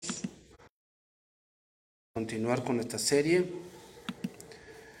Continuar con esta serie,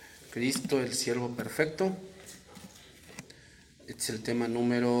 Cristo, el siervo perfecto. Este es el tema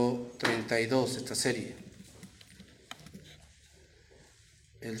número 32 de esta serie.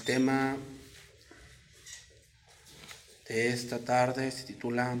 El tema de esta tarde se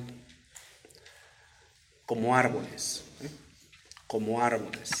titula Como árboles. Como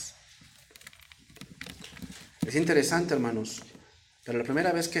árboles. Es interesante, hermanos, pero la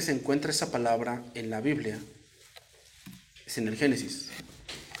primera vez que se encuentra esa palabra en la Biblia es en el Génesis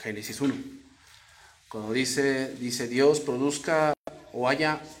 1. Cuando dice Dios, produzca o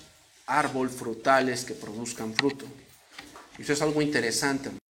haya árbol frutales que produzcan fruto. Y eso es algo interesante.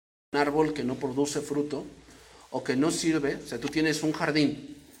 Un árbol que no produce fruto o que no sirve, o sea, tú tienes un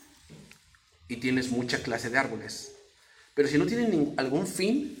jardín y tienes mucha clase de árboles, pero si no tienen algún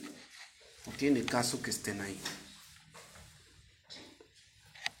fin, no tiene caso que estén ahí.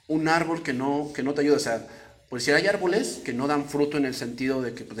 Un árbol que no te ayuda, o sea, pues si hay árboles que no dan fruto en el sentido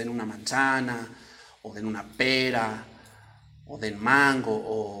de que den una manzana, o den una pera, o den mango,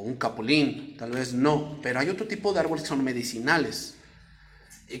 o un capulín, tal vez no, pero hay otro tipo de árboles que son medicinales,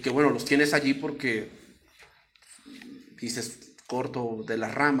 y que bueno, los tienes allí porque dices, corto de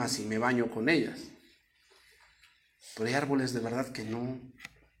las ramas y me baño con ellas. Pero hay árboles de verdad que no,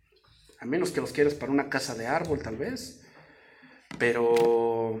 a menos que los quieras para una casa de árbol tal vez,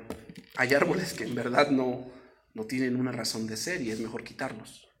 pero hay árboles que en verdad no tienen una razón de ser y es mejor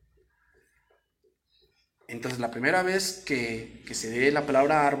quitarlos. Entonces la primera vez que se ve la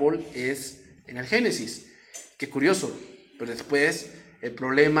palabra árbol es en el Génesis. Qué curioso, pero después el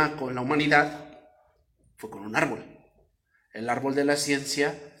problema con la humanidad fue con un árbol. El árbol de la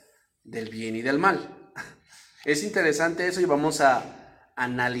ciencia del bien y del mal. Es interesante eso y vamos a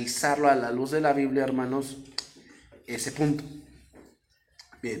analizarlo a la luz de la Biblia, hermanos, ese punto.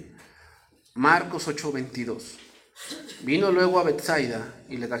 Bien, Marcos 8:22. Vino luego a Betsaida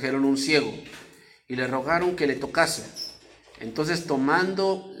y le trajeron un ciego y le rogaron que le tocase. Entonces,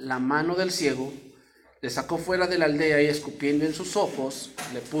 tomando la mano del ciego, le sacó fuera de la aldea y escupiendo en sus ojos,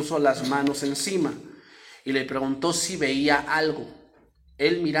 le puso las manos encima y le preguntó si veía algo.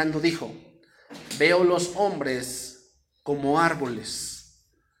 Él mirando dijo: veo los hombres como árboles,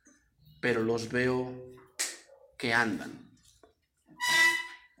 pero los veo que andan.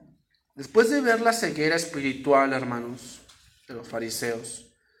 Después de ver la ceguera espiritual, hermanos, de los fariseos,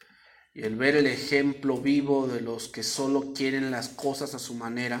 y el ver el ejemplo vivo de los que solo quieren las cosas a su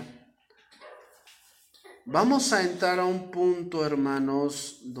manera, vamos a entrar a un punto,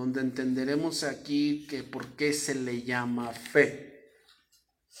 hermanos, donde entenderemos aquí que por qué se le llama fe.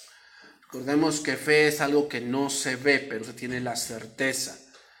 Recordemos que fe es algo que no se ve, pero se tiene la certeza.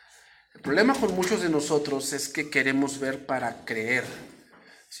 El problema con muchos de nosotros es que queremos ver para creer.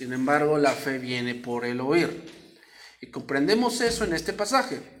 Sin embargo, la fe viene por el oír. Y comprendemos eso en este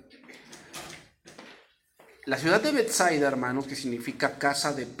pasaje. La ciudad de Betsaida, hermanos, que significa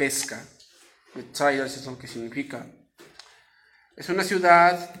casa de pesca. Betsaida es lo que significa. Es una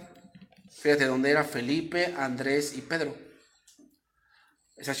ciudad, fíjate, donde era Felipe, Andrés y Pedro.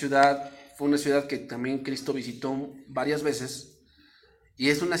 Esa ciudad fue una ciudad que también Cristo visitó varias veces. Y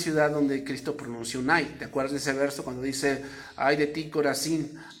es una ciudad donde Cristo pronunció un ay. ¿Te acuerdas de ese verso cuando dice: ay de ti,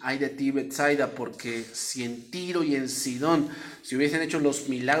 Corazín, ay de ti, Betsaida? Porque si en Tiro y en Sidón se hubiesen hecho los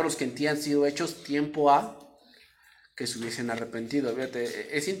milagros que en ti han sido hechos, tiempo ha que se hubiesen arrepentido.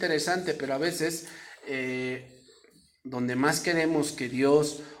 Fíjate, es interesante, pero a veces donde más queremos que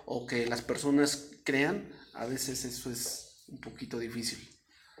Dios o que las personas crean, a veces eso es un poquito difícil.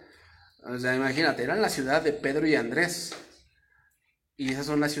 O sea, imagínate, eran la ciudad de Pedro y Andrés. Y esas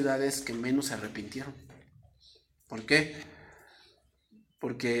son las ciudades que menos se arrepintieron. ¿Por qué?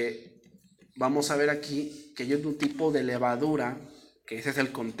 Porque vamos a ver aquí que hay un tipo de levadura, que ese es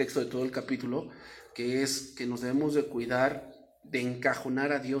el contexto de todo el capítulo, que es que nos debemos de cuidar de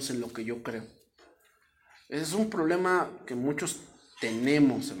encajonar a Dios en lo que yo creo. Ese es un problema que muchos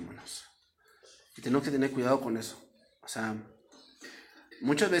tenemos, hermanos. Y tenemos que tener cuidado con eso. O sea,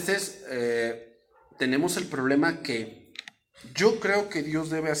 muchas veces tenemos el problema que yo creo que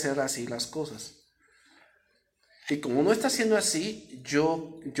Dios debe hacer así las cosas. Y como no está haciendo así,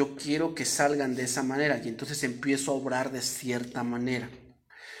 yo quiero que salgan de esa manera. Y entonces empiezo a obrar de cierta manera.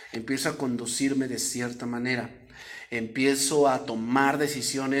 Empiezo a conducirme de cierta manera. Empiezo a tomar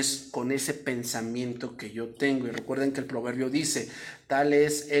decisiones con ese pensamiento que yo tengo. Y recuerden que el proverbio dice: tal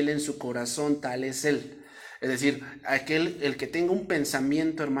es él en su corazón, tal es él. Es decir, el que tenga un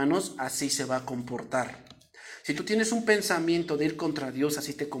pensamiento, hermanos, así se va a comportar. Si tú tienes un pensamiento de ir contra Dios,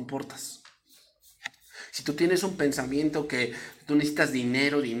 así te comportas. Si tú tienes un pensamiento que tú necesitas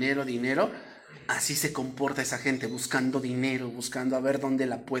dinero, Así se comporta esa gente, buscando dinero, buscando a ver dónde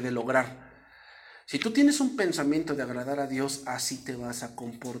la puede lograr. Si tú tienes un pensamiento de agradar a Dios, así te vas a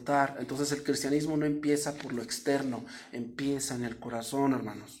comportar. Entonces el cristianismo no empieza por lo externo, empieza en el corazón,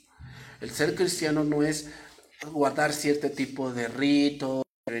 hermanos. El ser cristiano no es guardar cierto tipo de ritos,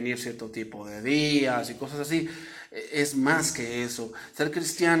 venir cierto tipo de días y cosas así. Es más que eso. Ser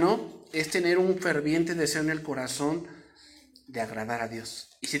cristiano es tener un ferviente deseo en el corazón de agradar a Dios.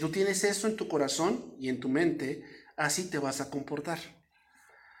 Y si tú tienes eso en tu corazón y en tu mente, así te vas a comportar.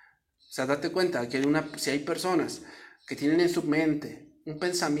 O sea, date cuenta que si hay personas que tienen en su mente un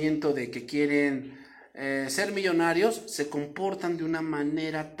pensamiento de que quieren ser millonarios, se comportan de una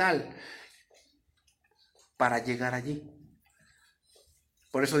manera tal para llegar allí.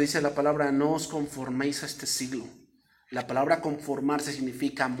 Por eso dice la palabra, no os conforméis a este siglo. La palabra conformarse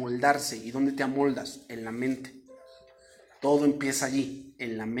significa amoldarse. ¿Y dónde te amoldas? En la mente. Todo empieza allí,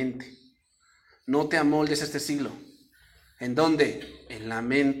 en la mente. No te amoldes a este siglo. ¿En dónde? En la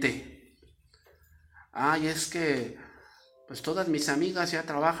mente. Ay, es que pues todas mis amigas ya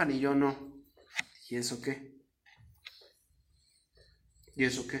trabajan y yo no. ¿Y eso qué? ¿Y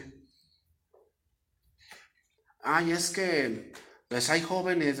eso qué? Ay, es que pues hay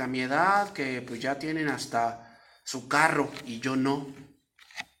jóvenes a mi edad que pues ya tienen hasta su carro y yo no.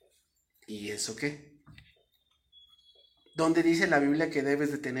 ¿Y eso qué? ¿Dónde dice la Biblia que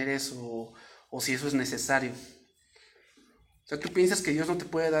debes de tener eso o si eso es necesario? O sea, ¿tú piensas que Dios no te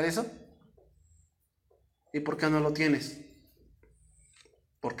puede dar eso? ¿Y por qué no lo tienes?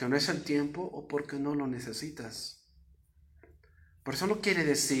 ¿Porque no es el tiempo o porque no lo necesitas? Por eso no quiere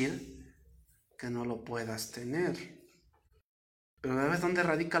decir que no lo puedas tener. Pero ¿sabes dónde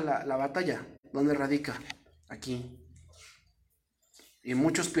radica la batalla? ¿Dónde radica? Aquí. Y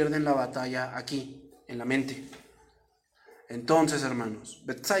muchos pierden la batalla aquí, en la mente. Entonces, hermanos,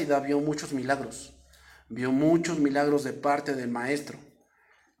 Betsaida vio muchos milagros. Vio muchos milagros de parte del maestro.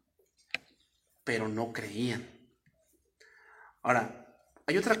 Pero no creían. Ahora,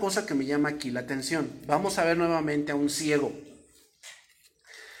 hay otra cosa que me llama aquí la atención. Vamos a ver nuevamente a un ciego.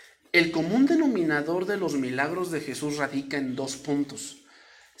 El común denominador de los milagros de Jesús radica en dos puntos: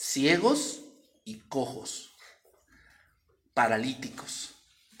 ciegos y cojos, paralíticos.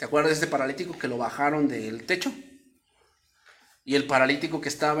 ¿Te acuerdas de este paralítico que lo bajaron del techo? Y el paralítico que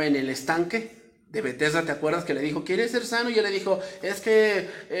estaba en el estanque de Betesda, ¿te acuerdas que le dijo, ¿quieres ser sano? Y él le dijo, es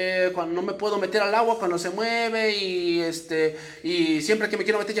que cuando no me puedo meter al agua, cuando se mueve y siempre que me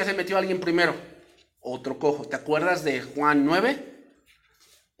quiero meter ya se metió alguien primero. Otro cojo. ¿Te acuerdas de Juan 9?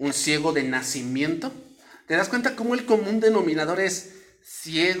 Un ciego de nacimiento. ¿Te das cuenta cómo el común denominador es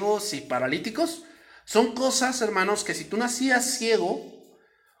ciegos y paralíticos? Son cosas, hermanos, que si tú nacías ciego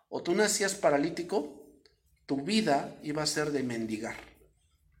o tú nacías paralítico, tu vida iba a ser de mendigar.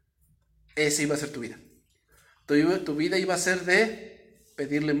 Esa iba a ser tu vida. Tu vida iba a ser de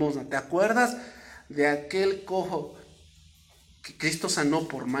pedir limosna. ¿Te acuerdas de aquel cojo que Cristo sanó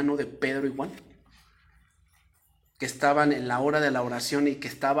por mano de Pedro y Juan? Que estaban en la hora de la oración y que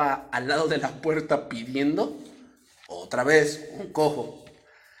estaba al lado de la puerta pidiendo. Otra vez, un cojo.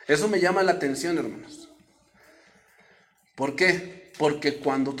 Eso me llama la atención, hermanos. ¿Por qué? Porque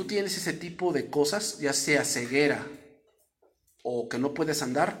cuando tú tienes ese tipo de cosas, ya sea ceguera o que no puedes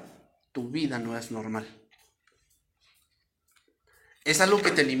andar, tu vida no es normal. Es algo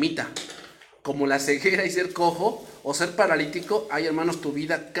que te limita. Como la ceguera y ser cojo o ser paralítico, ay, hermanos, tu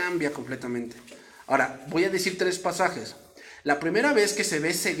vida cambia completamente. Ahora, voy a decir 3 pasajes. La primera vez que se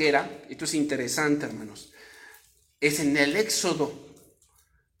ve ceguera, esto es interesante, hermanos, es en el Éxodo.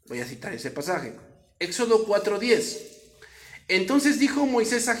 Voy a citar ese pasaje. Éxodo 4:10. Entonces dijo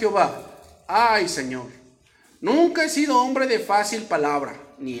Moisés a Jehová, ay, Señor, nunca he sido hombre de fácil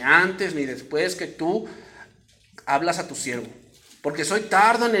palabra, ni antes ni después que tú hablas a tu siervo, porque soy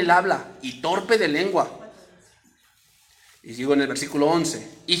tardo en el habla y torpe de lengua. Y sigo en el versículo 11.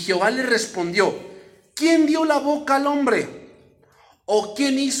 Y Jehová le respondió, ¿quién dio la boca al hombre? ¿O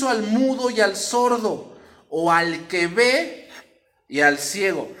quién hizo al mudo y al sordo? ¿O al que ve y al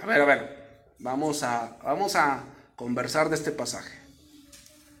ciego? A ver, vamos a conversar de este pasaje.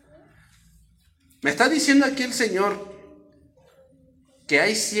 ¿Me está diciendo aquí el Señor que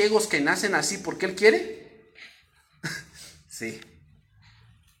hay ciegos que nacen así porque Él quiere? Sí.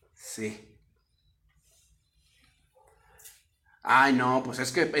 Ay, no, pues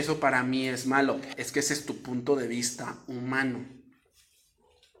es que eso para mí es malo. Es que ese es tu punto de vista humano.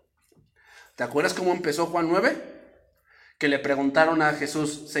 ¿Te acuerdas cómo empezó Juan 9? Que le preguntaron a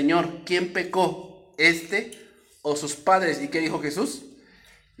Jesús, Señor, ¿quién pecó? ¿Este o sus padres? ¿Y qué dijo Jesús?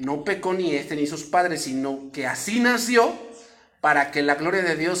 No pecó ni este ni sus padres, sino que así nació para que la gloria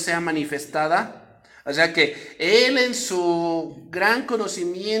de Dios sea manifestada. O sea que Él en su gran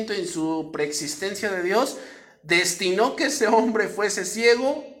conocimiento, en su preexistencia de Dios, destinó que ese hombre fuese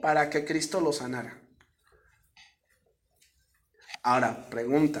ciego para que Cristo lo sanara. Ahora,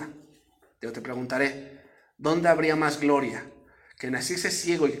 pregunta, yo te preguntaré, ¿dónde habría más gloria? ¿Que naciese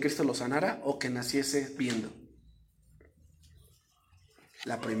ciego y que Cristo lo sanara o que naciese viendo?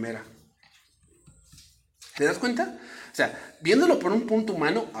 La primera. ¿Te das cuenta? O sea, viéndolo por un punto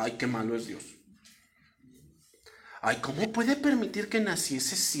humano, ay, qué malo es Dios. Ay, ¿cómo puede permitir que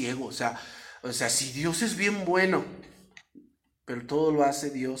naciese ciego? O sea, si Dios es bien bueno, pero todo lo hace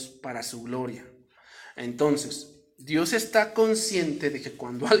Dios para su gloria. Entonces, Dios está consciente de que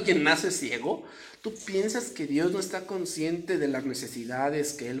cuando alguien nace ciego, ¿tú piensas que Dios no está consciente de las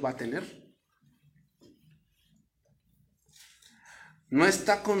necesidades que él va a tener? ¿No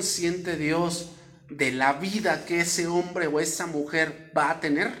está consciente Dios de la vida que ese hombre o esa mujer va a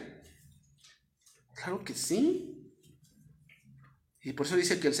tener? Claro que sí. Y por eso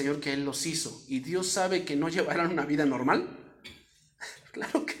dice que el Señor que Él los hizo. ¿Y Dios sabe que no llevarán una vida normal?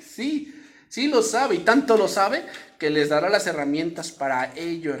 Claro que sí. Sí lo sabe, y tanto lo sabe que les dará las herramientas para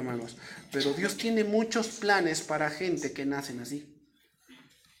ello, hermanos. Pero Dios tiene muchos planes para gente que nacen así.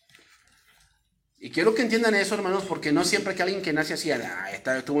 Y quiero que entiendan eso, hermanos, porque no siempre que alguien que nace así,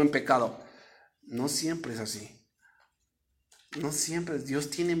 estuvo en pecado. No siempre es así. No siempre.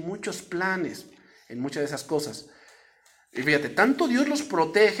 Dios tiene muchos planes en muchas de esas cosas. Y fíjate, tanto Dios los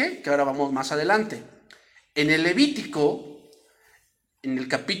protege, que ahora vamos más adelante. En el Levítico, en el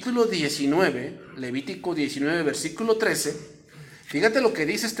capítulo 19, Levítico 19, versículo 13, fíjate lo que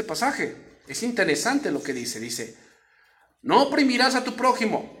dice este pasaje. Es interesante lo que dice. Dice, no oprimirás a tu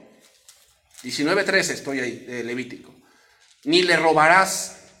prójimo. 19:13, estoy ahí, de Levítico. Ni le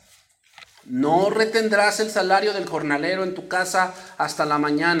robarás. No retendrás el salario del jornalero en tu casa hasta la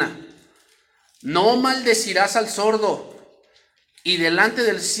mañana. No maldecirás al sordo. Y delante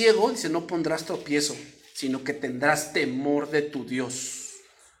del ciego, dice, no pondrás tropiezo, sino que tendrás temor de tu Dios,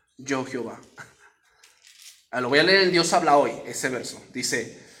 yo Jehová. Lo voy a leer en Dios habla hoy, ese verso.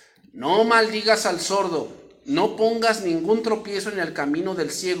 Dice, no maldigas al sordo, no pongas ningún tropiezo en el camino del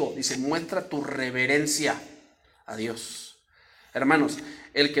ciego. Dice, muestra tu reverencia a Dios. Hermanos,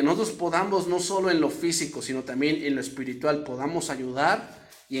 el que nosotros podamos, no solo en lo físico, sino también en lo espiritual, podamos ayudar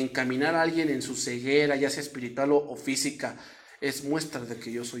y encaminar a alguien en su ceguera, ya sea espiritual o física, es muestra de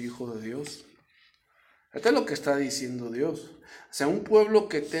que yo soy hijo de Dios. Esto es lo que está diciendo Dios. O sea, un pueblo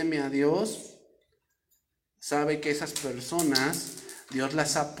que teme a Dios sabe que esas personas Dios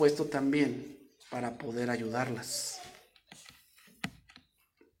las ha puesto también para poder ayudarlas.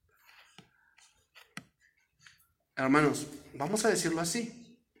 Hermanos, vamos a decirlo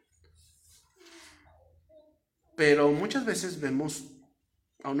así. Pero muchas veces vemos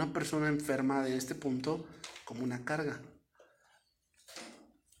a una persona enferma de este punto como una carga.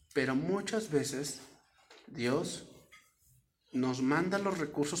 Pero muchas veces Dios nos manda los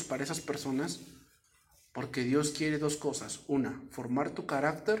recursos para esas personas porque Dios quiere dos cosas. Una, formar tu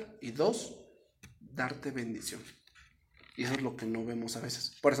carácter, y dos, darte bendición. Y eso es lo que no vemos a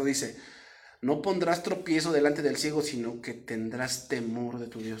veces. Por eso dice, no pondrás tropiezo delante del ciego, sino que tendrás temor de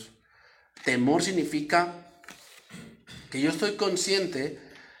tu Dios. Temor significa que yo estoy consciente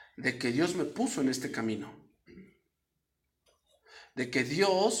de que Dios me puso en este camino. De que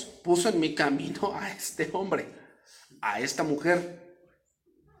Dios puso en mi camino a este hombre, a esta mujer.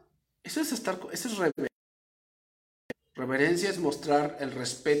 Eso es reverencia. Reverencia es mostrar el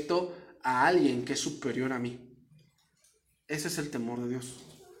respeto a alguien que es superior a mí. Ese es el temor de Dios.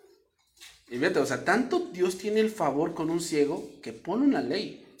 Y fíjate, o sea, tanto Dios tiene el favor con un ciego que pone una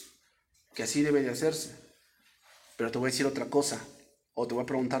ley que así debe de hacerse. Pero te voy a decir otra cosa, o te voy a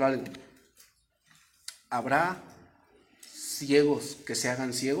preguntar algo. ¿Habrá ciegos que se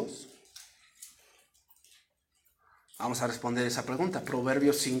hagan ciegos? Vamos a responder esa pregunta.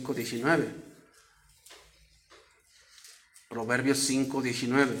 Proverbios 5:19. Proverbios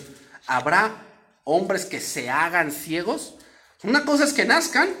 5:19. ¿Habrá hombres que se hagan ciegos? Una cosa es que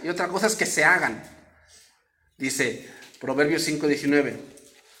nazcan y otra cosa es que se hagan. Dice Proverbios 5:19.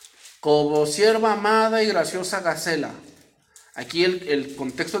 Como sierva amada y graciosa Gacela. Aquí el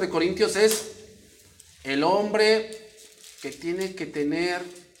contexto de Corintios es el hombre que tiene que tener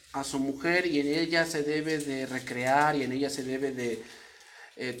a su mujer y en ella se debe de recrear y en ella se debe de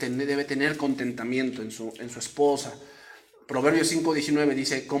debe tener contentamiento en su esposa. Proverbios 5:19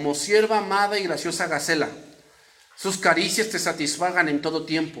 dice, como sierva amada y graciosa Gacela, sus caricias te satisfagan en todo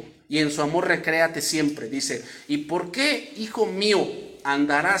tiempo y en su amor recréate siempre. Dice, ¿y por qué, hijo mío,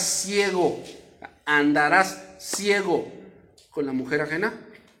 andarás ciego? Andarás ciego con la mujer ajena?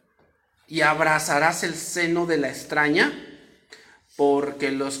 Y abrazarás el seno de la extraña,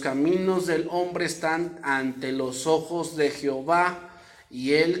 porque los caminos del hombre están ante los ojos de Jehová,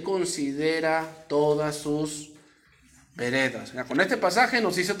 y él considera todas sus veredas. Con este pasaje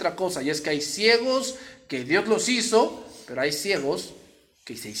nos dice otra cosa, y es que hay ciegos que Dios los hizo, pero hay ciegos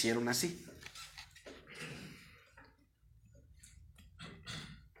que se hicieron así.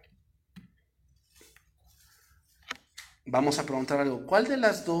 Vamos a preguntar algo. ¿Cuál de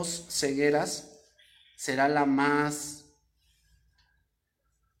las dos cegueras será la más,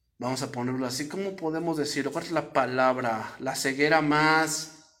 vamos a ponerlo así, ¿cómo podemos decirlo? ¿Cuál es la palabra? La ceguera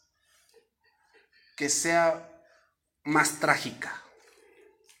más, que sea más trágica.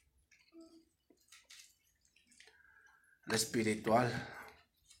 La espiritual.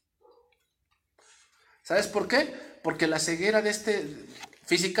 ¿Sabes por qué? Porque la ceguera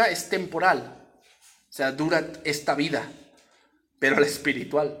física es temporal. O sea, dura esta vida. Pero la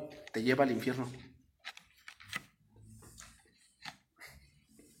espiritual te lleva al infierno.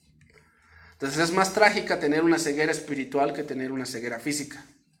 Entonces es más trágica tener una ceguera espiritual que tener una ceguera física.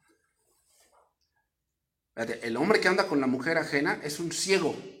 El hombre que anda con la mujer ajena es un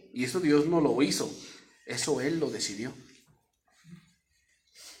ciego. Y eso Dios no lo hizo. Eso Él lo decidió.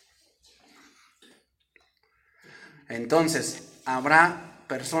 Entonces, ¿habrá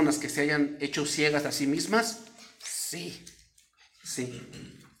personas que se hayan hecho ciegas a sí mismas? Sí, sí.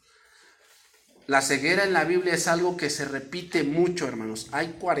 La ceguera en la Biblia es algo que se repite mucho, hermanos.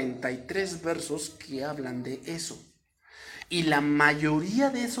 Hay 43 versos que hablan de eso. Y la mayoría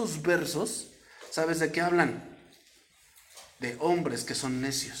de esos versos, ¿sabes de qué hablan? De hombres que son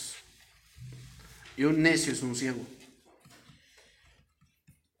necios. Y un necio es un ciego.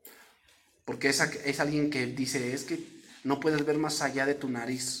 Porque es alguien que dice, es que no puedes ver más allá de tu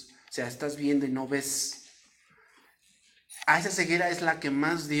nariz. O sea, estás viendo y no ves. A esa ceguera es la que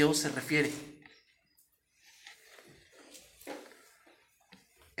más Dios se refiere.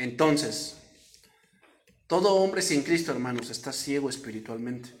 Entonces, todo hombre sin Cristo, hermanos, está ciego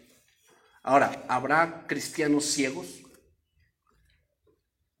espiritualmente. Ahora, ¿habrá cristianos ciegos?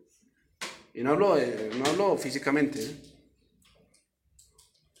 Y no hablo físicamente,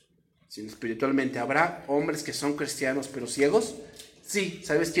 sino espiritualmente. ¿Habrá hombres que son cristianos pero ciegos? Sí.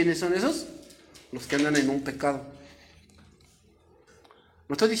 ¿Sabes quiénes son esos? Los que andan en un pecado.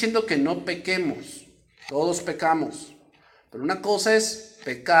 No estoy diciendo que no pequemos. Todos pecamos. Pero una cosa es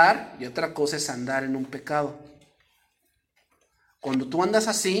pecar y otra cosa es andar en un pecado. Cuando tú andas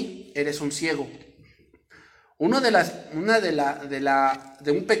así, eres un ciego.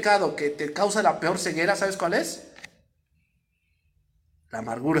 De un pecado que te causa la peor ceguera, ¿sabes cuál es? La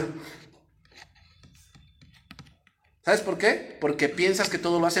amargura. ¿Sabes por qué? Porque piensas que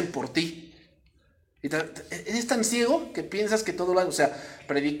todo lo hacen por ti. Y eres tan ciego que piensas que todo lo hace. O sea,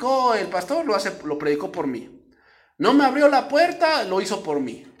 predicó el pastor, lo predicó por mí. No me abrió la puerta, lo hizo por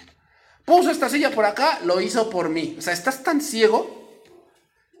mí. Puso esta silla por acá, lo hizo por mí. O sea, estás tan ciego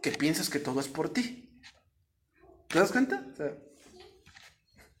que piensas que todo es por ti. ¿Te das cuenta? O sea,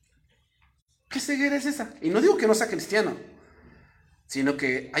 ¿qué ceguera es esa? Y no digo que no sea cristiano, sino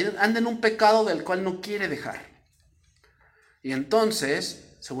que anda en un pecado del cual no quiere dejar. Y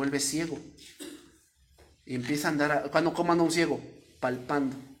entonces se vuelve ciego. Y empieza a andar, ¿cómo anda un ciego?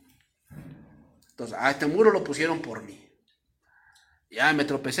 Palpando. Entonces, este muro lo pusieron por mí. Ya me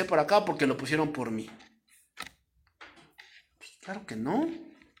tropecé por acá porque lo pusieron por mí. Pues claro que no.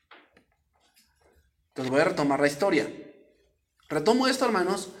 Entonces voy a retomar la historia. Retomo esto,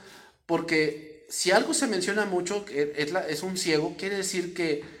 hermanos, porque si algo se menciona mucho, es un ciego, quiere decir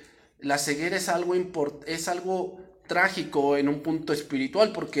que la ceguera es algo trágico en un punto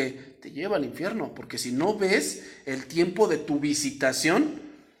espiritual, porque te lleva al infierno. Porque si no ves el tiempo de tu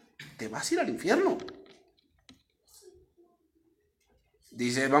visitación, te vas a ir al infierno.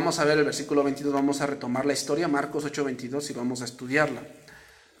 Dice, vamos a ver el versículo 22, vamos a retomar la historia, Marcos 8:22, y vamos a estudiarla.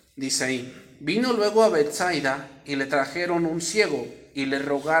 Dice ahí, vino luego a Betsaida y le trajeron un ciego y le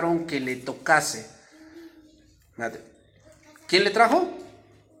rogaron que le tocase. ¿Quién le trajo?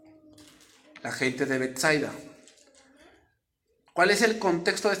 La gente de Betsaida. ¿Cuál es el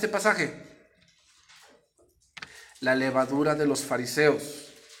contexto de este pasaje? La levadura de los fariseos.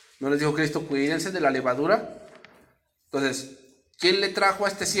 ¿No les dijo Cristo, cuídense de la levadura? Entonces, ¿quién le trajo a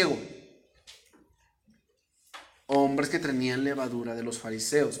este ciego? Hombres que tenían levadura de los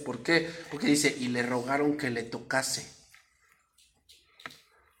fariseos. ¿Por qué? Porque dice, y le rogaron que le tocase.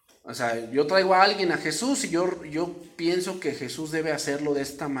 O sea, yo traigo a alguien a Jesús y yo pienso que Jesús debe hacerlo de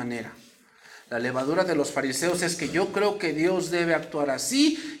esta manera. La levadura de los fariseos es que yo creo que Dios debe actuar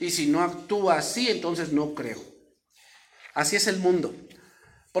así, y si no actúa así, entonces no creo. Así es el mundo.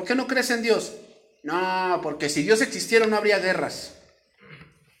 ¿Por qué no crees en Dios? No, porque si Dios existiera no habría guerras.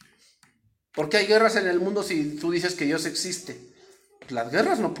 ¿Por qué hay guerras en el mundo si tú dices que Dios existe? Pues las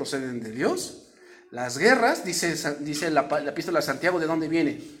guerras no proceden de Dios. Las guerras, dice la epístola de Santiago, ¿de dónde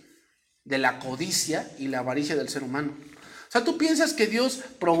viene? De la codicia y la avaricia del ser humano. O sea, ¿tú piensas que Dios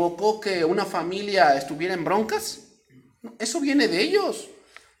provocó que una familia estuviera en broncas? No, eso viene de ellos.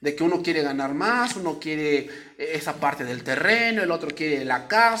 De que uno quiere ganar más, uno quiere esa parte del terreno, el otro quiere la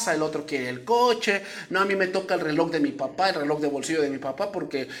casa, el otro quiere el coche. No, a mí me toca el reloj de mi papá, el reloj de bolsillo de mi papá,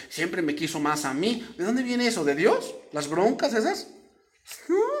 porque siempre me quiso más a mí. ¿De dónde viene eso? ¿De Dios? ¿Las broncas esas?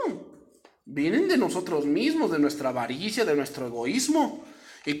 No, vienen de nosotros mismos, de nuestra avaricia, de nuestro egoísmo.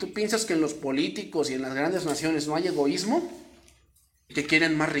 ¿Y tú piensas que en los políticos y en las grandes naciones no hay egoísmo? Que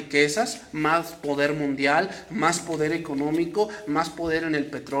quieren más riquezas, más poder mundial, más poder económico, más poder en el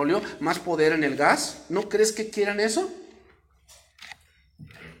petróleo, más poder en el gas. ¿No crees que quieran eso?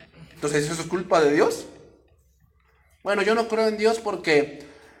 Entonces, ¿eso es culpa de Dios? Bueno, yo no creo en Dios porque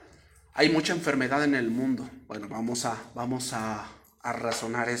hay mucha enfermedad en el mundo. Bueno, vamos a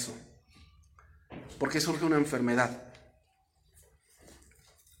razonar eso. ¿Por qué surge una enfermedad?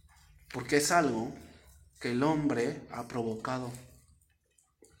 Porque es algo que el hombre ha provocado.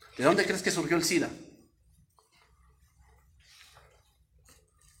 ¿De dónde crees que surgió el SIDA?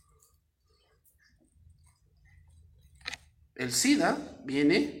 El SIDA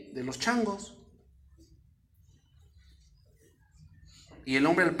viene de los changos. Y el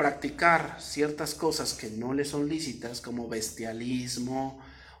hombre al practicar ciertas cosas que no le son lícitas, como bestialismo,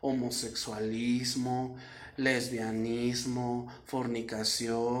 homosexualismo, lesbianismo,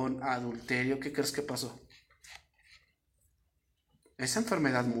 fornicación, adulterio, ¿qué crees que pasó? Esa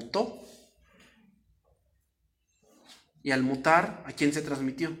enfermedad mutó. Y al mutar, ¿a quién se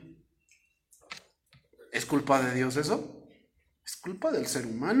transmitió? ¿Es culpa de Dios eso? Es culpa del ser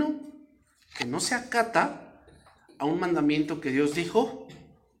humano, que no se acata a un mandamiento que Dios dijo: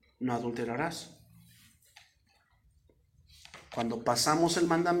 no adulterarás. Cuando pasamos el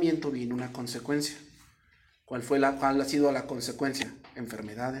mandamiento viene una consecuencia. ¿Cuál ha sido la consecuencia?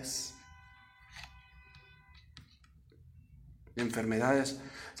 Enfermedades.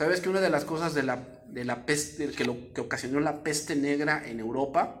 ¿Sabes que una de las cosas de la peste, que ocasionó la peste negra en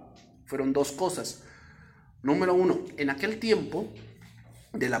Europa, fueron dos cosas? Número uno, en aquel tiempo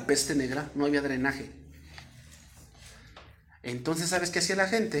de la peste negra no había drenaje. Entonces, ¿sabes qué hacía la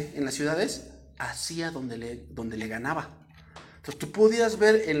gente en las ciudades? Hacía donde le ganaba. Entonces, tú podías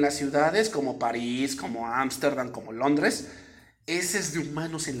ver en las ciudades como París, como Ámsterdam, como Londres, heces de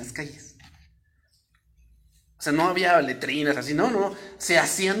humanos en las calles. O sea, no había letrinas así, no. Se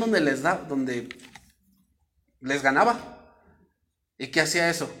hacían donde les ganaba. ¿Y qué hacía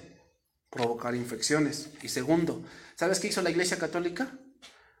eso? Provocar infecciones. Y segundo, ¿sabes qué hizo la Iglesia Católica?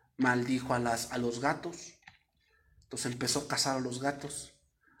 Maldijo a los gatos. Entonces empezó a cazar a los gatos.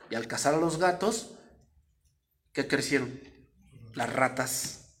 Y al cazar a los gatos, ¿qué crecieron? Las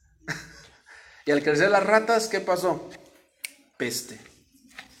ratas. Y al crecer las ratas, ¿qué pasó? Peste.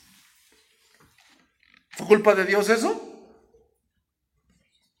 ¿Fue culpa de Dios eso?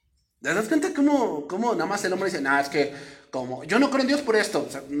 ¿Te das cuenta cómo nada más el hombre dice: es que como yo no creo en Dios por esto? O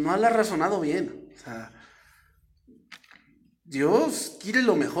sea, no lo ha razonado bien. O sea, Dios quiere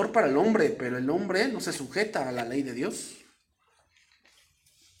lo mejor para el hombre, pero el hombre no se sujeta a la ley de Dios.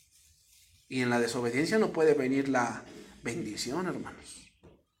 Y en la desobediencia no puede venir la bendición, hermanos.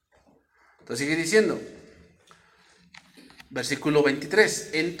 Entonces sigue diciendo, versículo 23.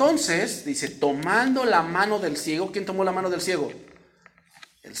 Entonces, dice, tomando la mano del ciego. ¿Quién tomó la mano del ciego?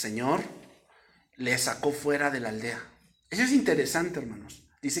 El Señor le sacó fuera de la aldea. Eso es interesante, hermanos.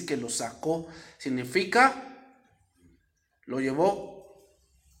 Dice que lo sacó. Significa, lo llevó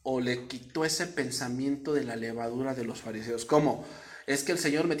o le quitó ese pensamiento de la levadura de los fariseos. ¿Cómo? Es que el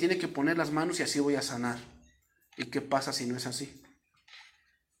Señor me tiene que poner las manos y así voy a sanar. ¿Y qué pasa si no es así?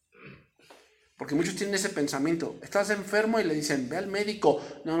 Porque muchos tienen ese pensamiento. Estás enfermo y le dicen: ve al médico.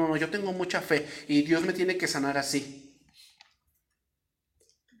 No, yo tengo mucha fe y Dios me tiene que sanar así.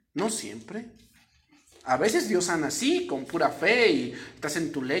 No siempre. A veces Dios sana así, con pura fe, y estás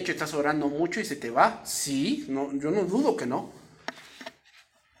en tu lecho, estás orando mucho y se te va. Sí, no, yo no dudo que no.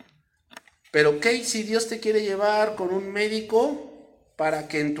 Pero ¿qué si Dios te quiere llevar con un médico para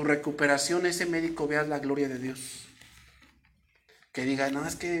que en tu recuperación ese médico vea la gloria de Dios? Que diga: no,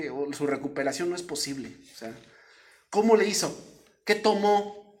 es que su recuperación no es posible. O sea, ¿cómo le hizo? ¿Qué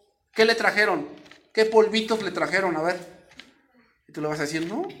tomó? ¿Qué le trajeron? ¿Qué polvitos le trajeron? A ver. Y tú le vas a decir: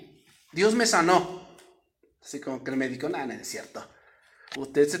 no, Dios me sanó. Así como que el médico: no es cierto.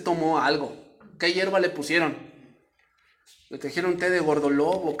 Usted se tomó algo. ¿Qué hierba le pusieron? ¿Le trajeron té de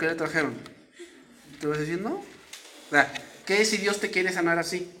gordolobo? ¿Qué le trajeron? ¿Te vas a decir no? O sea, ¿qué si Dios te quiere sanar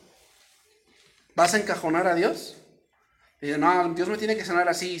así? ¿Vas a encajonar a Dios? Dice, no, Dios me tiene que sanar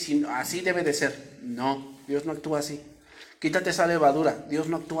así, así debe de ser. No, Dios no actúa así. Quítate esa levadura, Dios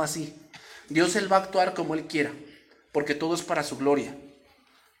no actúa así. Dios Él va a actuar como Él quiera, porque todo es para su gloria.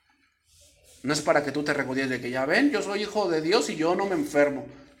 No es para que tú te regodilles de que ya ven, yo soy hijo de Dios y yo no me enfermo.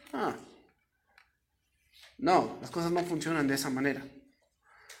 No, las cosas no funcionan de esa manera.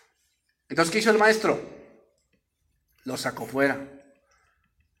 Entonces, ¿qué hizo el maestro? Lo sacó fuera.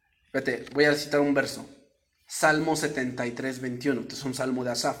 Fíjate, voy a citar un verso. Salmo 73, 21. Este es un salmo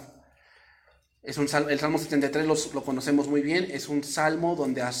de Asaf. El Salmo 73 lo conocemos muy bien. Es un salmo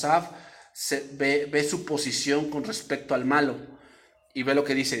donde Asaf ve su posición con respecto al malo. Y ve lo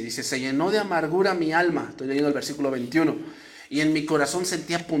que dice. Dice, se llenó de amargura mi alma. Estoy leyendo el versículo 21. Y en mi corazón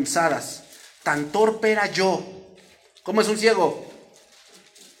sentía punzadas. Tan torpe era yo. ¿Cómo es un ciego?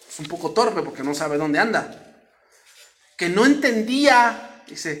 Es un poco torpe porque no sabe dónde anda. Que no entendía.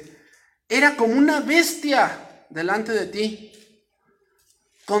 Dice, era como una bestia delante de ti.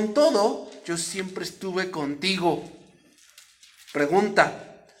 Con todo, yo siempre estuve contigo.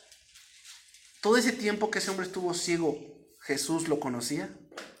 Pregunta, ¿todo ese tiempo que ese hombre estuvo ciego, Jesús lo conocía?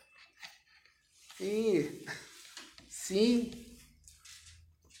 Sí.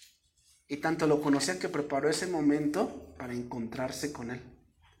 Y tanto lo conocía que preparó ese momento para encontrarse con él.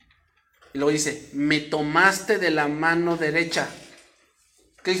 Y luego dice, me tomaste de la mano derecha.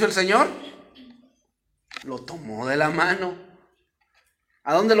 ¿Qué hizo el Señor? Lo tomó de la mano.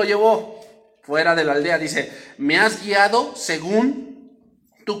 ¿A dónde lo llevó? Fuera de la aldea. Dice, me has guiado según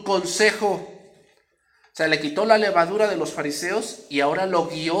tu consejo. O sea, le quitó la levadura de los fariseos y ahora lo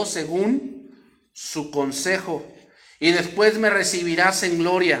guió según su consejo. Y después me recibirás en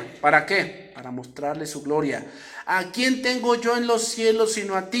gloria. ¿Para qué? Para mostrarle su gloria. ¿A quién tengo yo en los cielos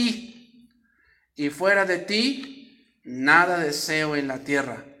sino a ti? Y fuera de ti nada deseo en la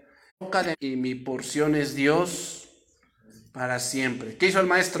tierra. Y mi porción es Dios para siempre. ¿Qué hizo el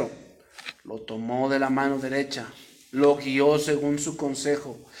maestro? Lo tomó de la mano derecha, lo guió según su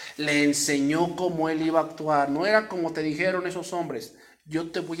consejo, le enseñó cómo él iba a actuar. No era como te dijeron esos hombres,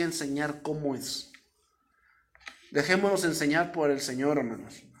 yo te voy a enseñar cómo es. Dejémonos enseñar por el Señor,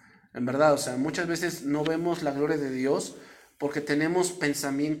 hermanos. En verdad, o sea, muchas veces no vemos la gloria de Dios porque tenemos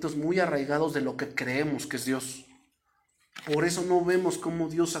pensamientos muy arraigados de lo que creemos que es Dios. Por eso no vemos cómo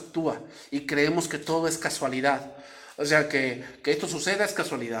Dios actúa y creemos que todo es casualidad. O sea, que esto suceda es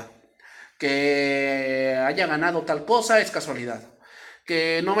casualidad. Que haya ganado tal cosa es casualidad.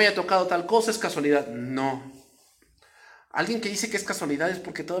 Que no me haya tocado tal cosa es casualidad. No. Alguien que dice que es casualidad es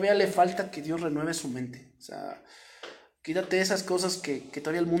porque todavía le falta que Dios renueve su mente. O sea, quítate esas cosas que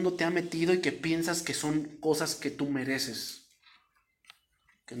todavía el mundo te ha metido y que piensas que son cosas que tú mereces.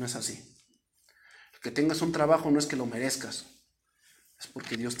 Que no es así. Que tengas un trabajo no es que lo merezcas, es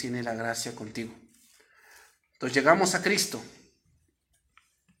porque Dios tiene la gracia contigo. Entonces llegamos a Cristo.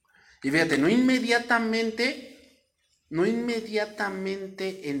 Y fíjate, no inmediatamente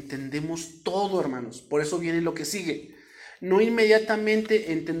entendemos todo, hermanos. Por eso viene lo que sigue. No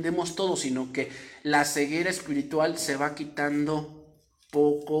inmediatamente entendemos todo, sino que la ceguera espiritual se va quitando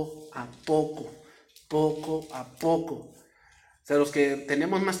poco a poco, poco a poco. O sea, los que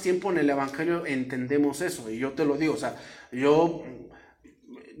tenemos más tiempo en el Evangelio entendemos eso. Y yo te lo digo, o sea, yo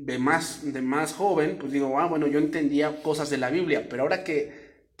de más joven, pues digo, bueno, yo entendía cosas de la Biblia, pero ahora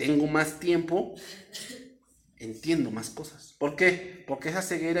que tengo más tiempo, entiendo más cosas. ¿Por qué? Porque esa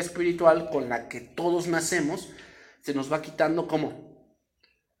ceguera espiritual con la que todos nacemos se nos va quitando ¿cómo?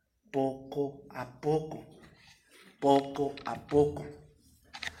 Poco a poco, poco a poco.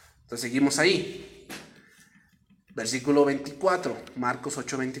 Entonces seguimos ahí. Versículo 24, Marcos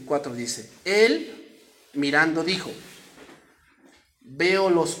 8:24 dice, él mirando dijo, veo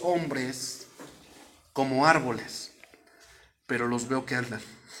los hombres como árboles, pero los veo que andan.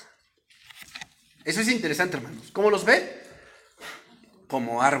 Eso es interesante, hermanos. ¿Cómo los ve?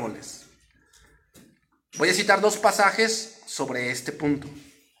 Como árboles. Voy a citar dos pasajes sobre este punto.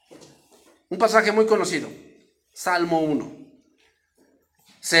 Un pasaje muy conocido, Salmo 1.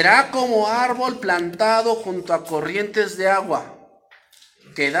 Será como árbol plantado junto a corrientes de agua,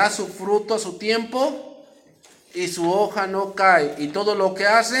 que da su fruto a su tiempo y su hoja no cae. Y todo lo que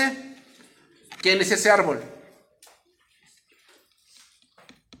hace, ¿quién es ese árbol?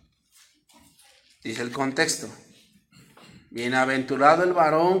 Dice el contexto. Bienaventurado el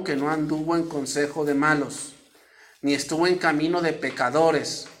varón que no anduvo en consejo de malos, ni estuvo en camino de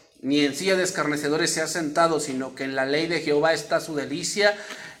pecadores, ni en silla de escarnecedores se ha sentado, sino que en la ley de Jehová está su delicia,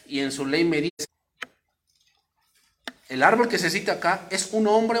 y en su ley medita. El árbol que se cita acá es un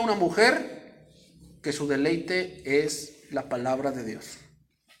hombre o una mujer que su deleite es la palabra de Dios.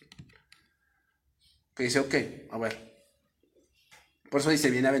 Que dice, ok, a ver. Por eso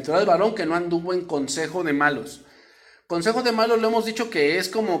dice, bienaventurado el varón que no anduvo en consejo de malos. Consejo de malos lo hemos dicho que es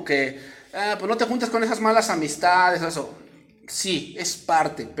como que, pues no te juntes con esas malas amistades, eso. Sí, es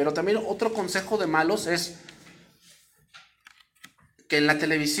parte, pero también otro consejo de malos es que en la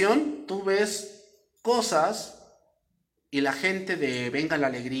televisión tú ves cosas y la gente de Venga la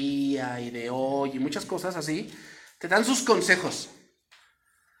Alegría y de Hoy y muchas cosas así, te dan sus consejos.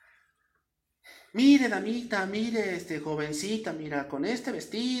 Mire, damita, mire, jovencita, mira, con este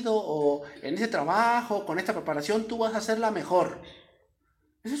vestido o en ese trabajo, con esta preparación, tú vas a ser la mejor.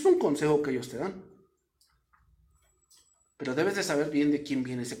 Ese es un consejo que ellos te dan. Pero debes de saber bien de quién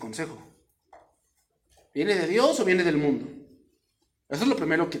viene ese consejo. ¿Viene de Dios o viene del mundo? Eso es lo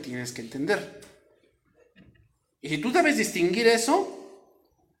primero que tienes que entender. Y si tú sabes distinguir eso,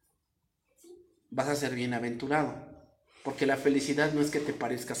 vas a ser bienaventurado. Porque la felicidad no es que te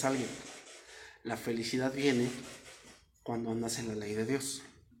parezcas a alguien. La felicidad viene cuando andas en la ley de Dios.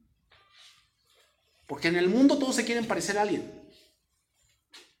 Porque en el mundo todos se quieren parecer a alguien.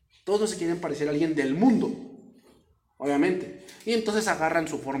 Todos se quieren parecer a alguien del mundo, obviamente. Y entonces agarran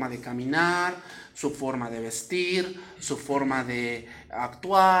su forma de caminar, su forma de vestir, su forma de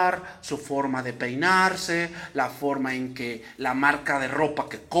actuar, su forma de peinarse, la forma en que la marca de ropa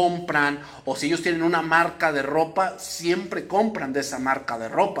que compran, o si ellos tienen una marca de ropa, siempre compran de esa marca de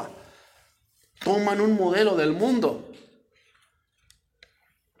ropa. Toman un modelo del mundo.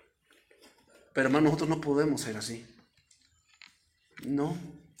 Pero hermano, nosotros no podemos ser así. No.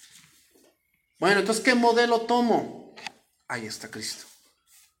 Bueno, entonces, ¿qué modelo tomo? Ahí está Cristo.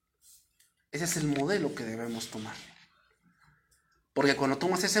 Ese es el modelo que debemos tomar. Porque cuando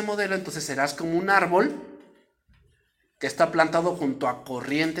tomas ese modelo, entonces serás como un árbol que está plantado junto a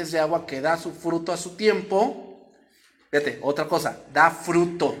corrientes de agua que da su fruto a su tiempo. Fíjate, otra cosa, da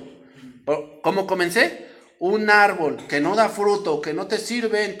fruto. ¿Cómo comencé? Un árbol que no da fruto, que no te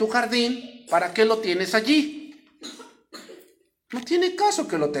sirve en tu jardín, ¿para qué lo tienes allí? No tiene caso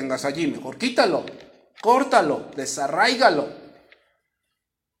que lo tengas allí, mejor quítalo, córtalo, desarráigalo.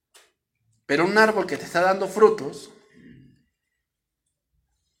 Pero un árbol que te está dando frutos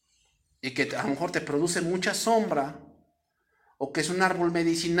y que a lo mejor te produce mucha sombra, o que es un árbol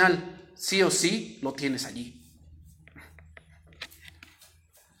medicinal, sí o sí lo tienes allí.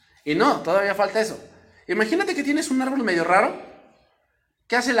 Y no, todavía falta eso. Imagínate que tienes un árbol medio raro.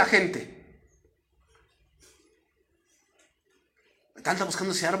 ¿Qué hace la gente? Anda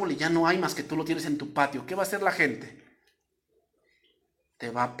buscando ese árbol y ya no hay más que tú lo tienes en tu patio. ¿Qué va a hacer la gente? Te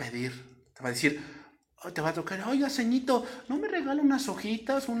va a pedir, te va a decir, te va a tocar, oiga, ceñito, ¿no me regala unas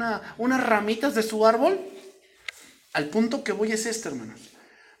hojitas, unas ramitas de su árbol? Al punto que voy es este, hermanos.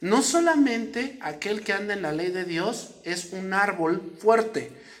 No solamente aquel que anda en la ley de Dios es un árbol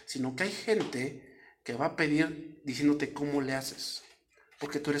fuerte, sino que hay gente que va a pedir diciéndote cómo le haces.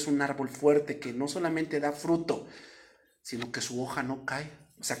 Porque tú eres un árbol fuerte que no solamente da fruto, sino que su hoja no cae,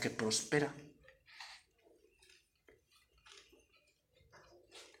 o sea que prospera.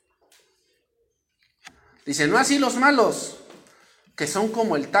 Dice, no así los malos, que son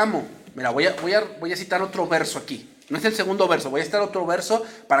como el tamo. Mira, voy a citar otro verso aquí. No es el segundo verso, voy a citar otro verso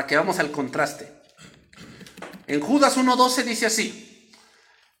para que vamos al contraste. En Judas 1:12 dice así: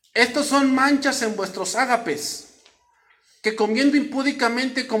 estos son manchas en vuestros ágapes, que comiendo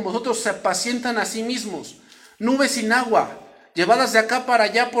impúdicamente con vosotros se apacientan a sí mismos, nubes sin agua, llevadas de acá para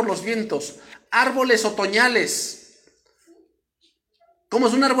allá por los vientos, árboles otoñales. ¿Cómo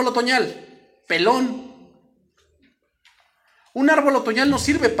es un árbol otoñal? Pelón. Un árbol otoñal no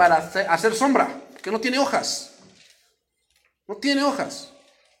sirve para hacer sombra, porque no tiene hojas. No tiene hojas.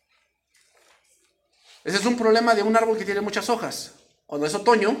 Ese es un problema de un árbol que tiene muchas hojas. Cuando es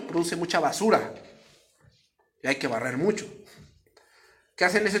otoño, produce mucha basura. Y hay que barrer mucho. ¿Qué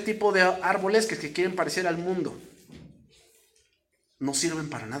hacen ese tipo de árboles que quieren parecer al mundo? No sirven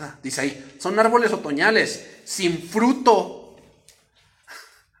para nada. Dice ahí, son árboles otoñales, sin fruto.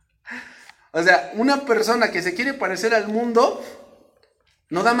 O sea, una persona que se quiere parecer al mundo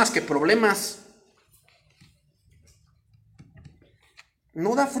no da más que problemas.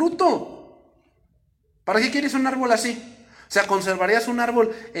 No da fruto. ¿Para qué quieres un árbol así? O sea, ¿conservarías un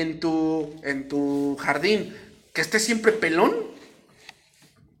árbol en tu jardín que esté siempre pelón?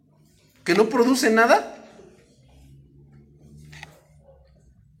 ¿Que no produce nada?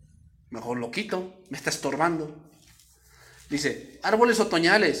 Mejor lo quito, me está estorbando. Dice, árboles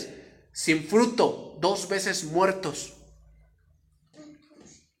otoñales, sin fruto, 2 veces muertos.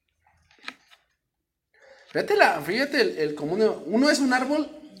 Fíjate el común. Uno es un árbol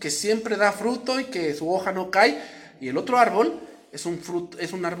que siempre da fruto y que su hoja no cae, y el otro árbol es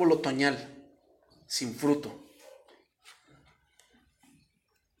un árbol otoñal, sin fruto.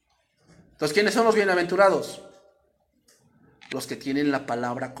 Entonces, ¿quiénes son los bienaventurados? Los que tienen la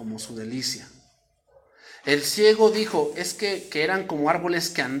palabra como su delicia. El ciego dijo, es que eran como árboles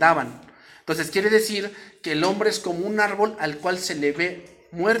que andaban. Entonces quiere decir que el hombre es como un árbol al cual se le ve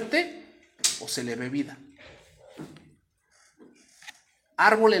muerte o se le ve vida.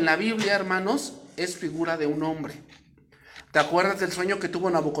 Árbol en la Biblia, hermanos, es figura de un hombre. ¿Te acuerdas del sueño que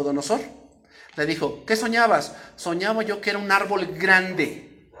tuvo Nabucodonosor? Le dijo, ¿qué soñabas? Soñaba yo que era un árbol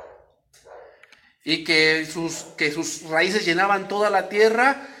grande y que sus raíces llenaban toda la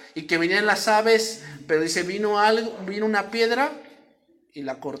tierra y que venían las aves, pero dice, vino una piedra y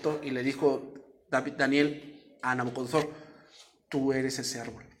la cortó, y le dijo Daniel a Nabucodonosor, tú eres ese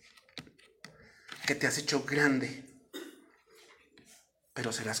árbol que te has hecho grande,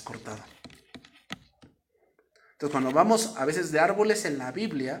 pero serás cortado. Entonces, cuando hablamos a veces de árboles en la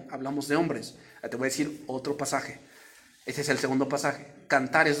Biblia, hablamos de hombres. Te voy a decir otro pasaje. Ese es el segundo pasaje.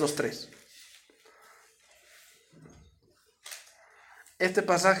 Cantares 2:3. Este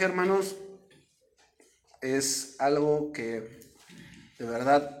pasaje, hermanos, es algo que de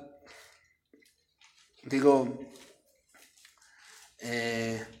verdad digo,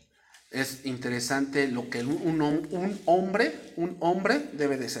 es interesante lo que un hombre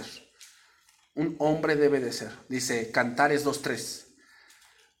debe de ser. Un hombre debe de ser. Dice Cantares 2:3.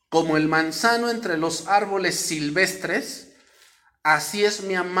 Como el manzano entre los árboles silvestres, así es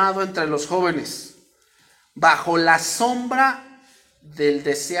mi amado entre los jóvenes. Bajo la sombra del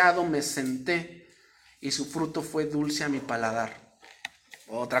deseado me senté y su fruto fue dulce a mi paladar.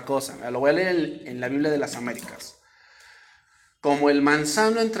 Otra cosa, lo voy a leer en la Biblia de las Américas. Como el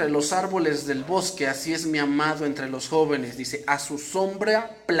manzano entre los árboles del bosque, así es mi amado entre los jóvenes. Dice, a su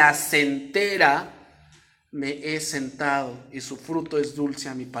sombra placentera me he sentado y su fruto es dulce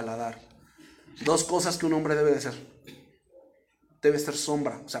a mi paladar. Dos cosas que un hombre debe de ser. Debe ser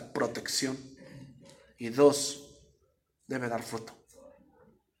sombra, o sea, protección. Y dos, debe dar fruto.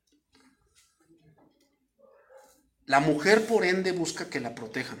 La mujer, por ende, busca que la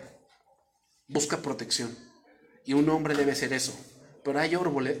protejan. Busca protección. Y un hombre debe ser eso. Pero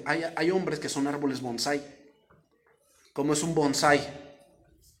hay hombres que son árboles bonsai. ¿Cómo es un bonsai?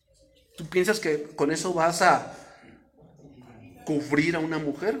 ¿Tú piensas que con eso vas a cubrir a una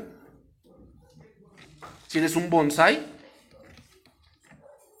mujer? Si eres un bonsai,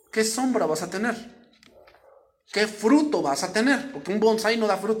 ¿qué sombra vas a tener? ¿Qué fruto vas a tener? Porque un bonsai no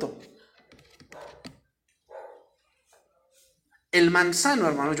da fruto. El manzano,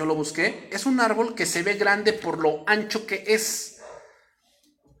 hermano, yo lo busqué, es un árbol que se ve grande por lo ancho que es.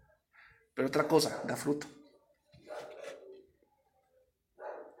 Pero otra cosa, da fruto.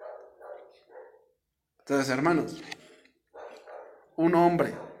 Entonces, hermanos, un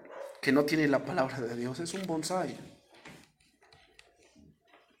hombre que no tiene la palabra de Dios es un bonsai.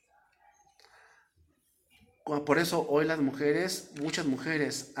 Por eso hoy muchas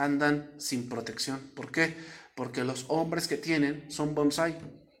mujeres andan sin protección. ¿Por qué? Porque los hombres que tienen son bonsai.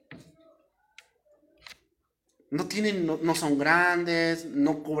 No son grandes,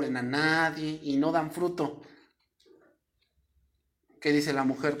 no cubren a nadie y no dan fruto. ¿Qué dice la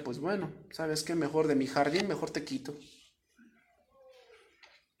mujer? Pues bueno, ¿sabes qué? Mejor de mi jardín, mejor te quito.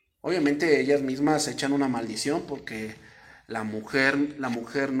 Obviamente ellas mismas echan una maldición porque la mujer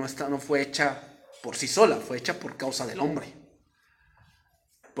no fue hecha por sí sola, fue hecha por causa del hombre.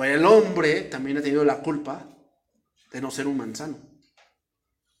 Pues el hombre también ha tenido la culpa de no ser un manzano,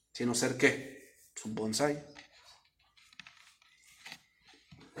 sino ser ¿qué? Es un bonsai.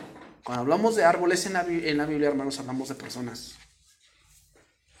 Cuando hablamos de árboles en la Biblia, hermanos, hablamos de personas.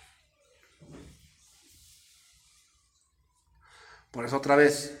 Por eso otra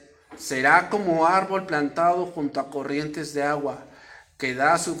vez, será como árbol plantado junto a corrientes de agua, que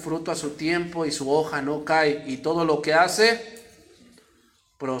da su fruto a su tiempo y su hoja no cae, y todo lo que hace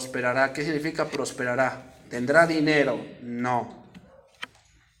prosperará. ¿Qué significa prosperará? ¿Tendrá dinero? No.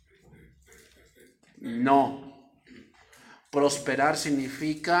 Prosperar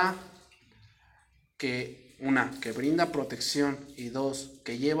significa que, que brinda protección, y dos,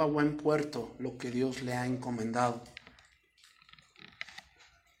 que lleva a buen puerto lo que Dios le ha encomendado.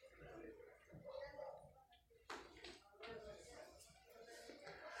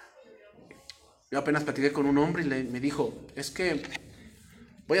 Yo apenas platiqué con un hombre y me dijo, es que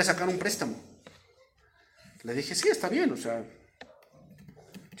voy a sacar un préstamo. Le dije, sí, está bien, o sea,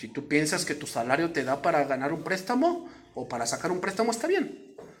 si tú piensas que tu salario te da para ganar un préstamo o para sacar un préstamo, está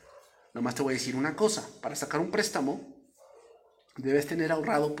bien. Nomás te voy a decir una cosa, para sacar un préstamo debes tener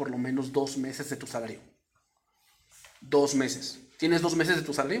ahorrado por lo menos 2 meses de tu salario. 2 meses. ¿Tienes 2 meses de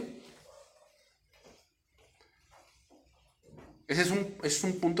tu salario? Ese es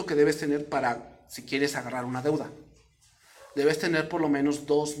un punto que debes tener para si quieres agarrar una deuda. Debes tener por lo menos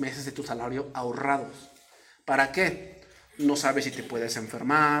 2 meses de tu salario ahorrados. ¿Para qué? No sabes si te puedes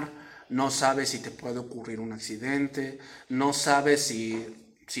enfermar, no sabes si te puede ocurrir un accidente, no sabes si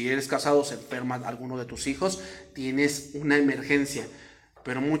eres casado, se enferma alguno de tus hijos, tienes una emergencia.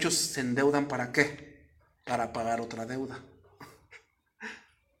 Pero muchos se endeudan ¿para qué? Para pagar otra deuda.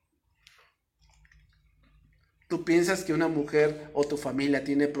 ¿Tú piensas que una mujer o tu familia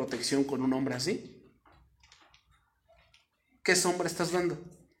tiene protección con un hombre así? ¿Qué sombra estás dando?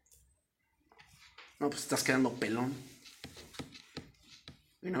 No, pues estás quedando pelón.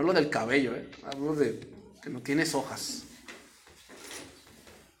 Y no hablo del cabello, hablo de que no tienes hojas.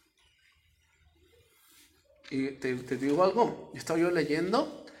 Y te digo algo, estaba yo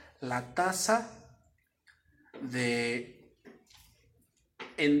leyendo la tasa de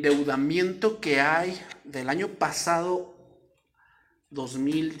endeudamiento que hay del año pasado,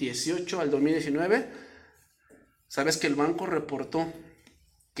 2018 al 2019. Sabes que el banco reportó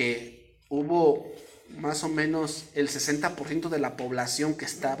que hubo más o menos el 60% de la población que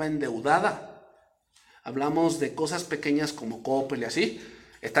estaba endeudada. Hablamos de cosas pequeñas como Coppel y así.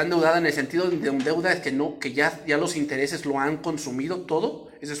 Está endeudada en el sentido de una deuda que ya los intereses lo han consumido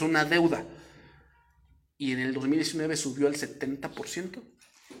todo. Esa es una deuda. Y en el 2019 subió al 70%. O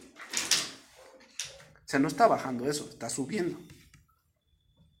sea, no está bajando eso, está subiendo.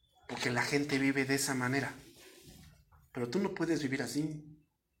 Porque la gente vive de esa manera. Pero tú no puedes vivir así.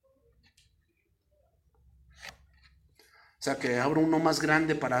 O sea, que abro uno más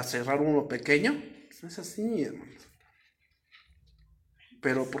grande para cerrar uno pequeño. No es así, hermanos.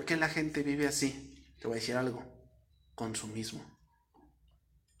 Pero ¿por qué la gente vive así? Te voy a decir algo. Consumismo.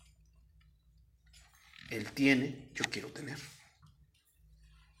 Él tiene, yo quiero tener.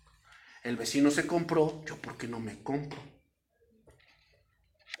 El vecino se compró, yo ¿por qué no me compro?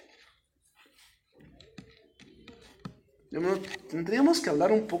 Tendríamos que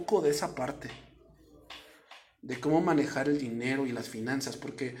hablar un poco de esa parte, de cómo manejar el dinero y las finanzas,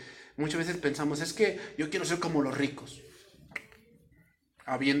 porque muchas veces pensamos, es que yo quiero ser como los ricos,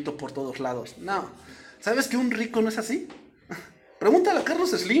 aviento por todos lados. No, ¿sabes que un rico no es así? Pregúntale a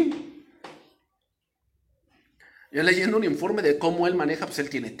Carlos Slim. Yo leyendo un informe de cómo él maneja, pues él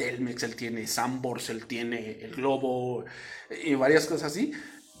tiene Telmex, él tiene Sanborns, él tiene el Globo y varias cosas así.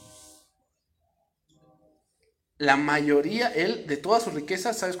 La mayoría, él, de toda su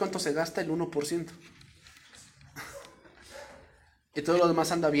riqueza, ¿sabes cuánto se gasta? El 1%. Y todo lo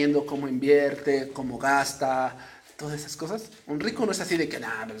demás anda viendo cómo invierte, cómo gasta, todas esas cosas. Un rico no es así de que, no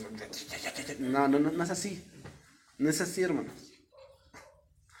es así. No es así, hermanos.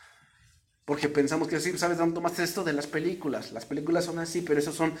 Porque pensamos que así, ¿sabes dónde tomaste esto? De las películas. Las películas son así, pero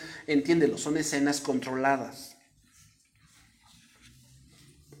eso son, entiéndelo, son escenas controladas.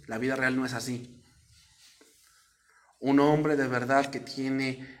 La vida real no es así. Un hombre de verdad que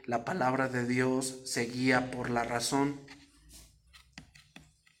tiene la palabra de Dios se guía por la razón.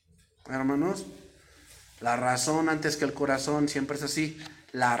 Hermanos, la razón antes que el corazón, siempre es así.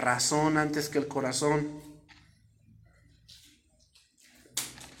 La razón antes que el corazón.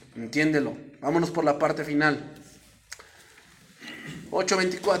 Entiéndelo. Vámonos por la parte final.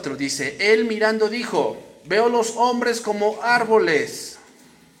 8:24 dice, él mirando dijo, veo los hombres como árboles,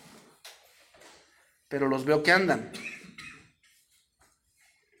 pero los veo que andan.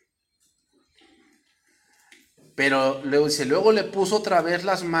 Pero luego dice, luego le puso otra vez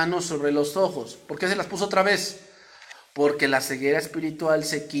las manos sobre los ojos. ¿Por qué se las puso otra vez? Porque la ceguera espiritual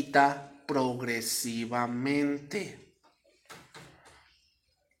se quita progresivamente.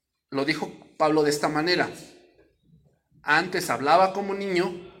 Lo dijo Pablo de esta manera. Antes hablaba como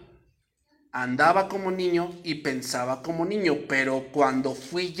niño, andaba como niño y pensaba como niño. Pero cuando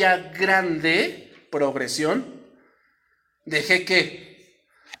fui ya grande, progresión, dejé que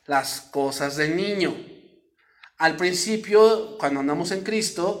las cosas de niño. Al principio, cuando andamos en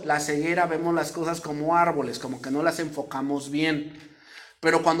Cristo, la ceguera vemos las cosas como árboles, como que no las enfocamos bien.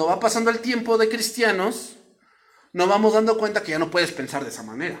 Pero cuando va pasando el tiempo de cristianos, nos vamos dando cuenta que ya no puedes pensar de esa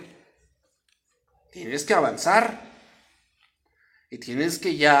manera. Tienes que avanzar y tienes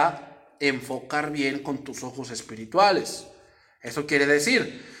que ya enfocar bien con tus ojos espirituales. Eso quiere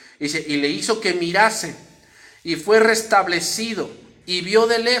decir, dice, y le hizo que mirase y fue restablecido y vio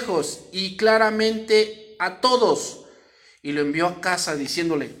de lejos y claramente a todos, y lo envió a casa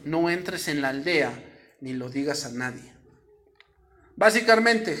diciéndole, no entres en la aldea ni lo digas a nadie.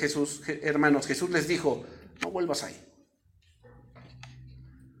 Básicamente, hermanos, Jesús les dijo, no vuelvas ahí.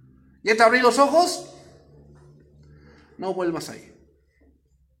 ¿Ya te abrí los ojos? No vuelvas ahí.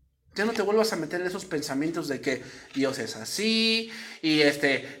 Ya no te vuelvas a meter en esos pensamientos de que Dios es así y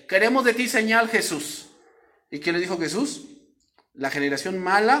queremos de ti señal, Jesús. ¿Y qué le dijo Jesús? La generación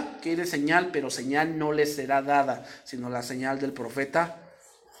mala quiere señal, pero señal no les será dada, sino la señal del profeta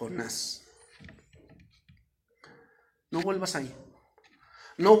Jonás. No vuelvas ahí.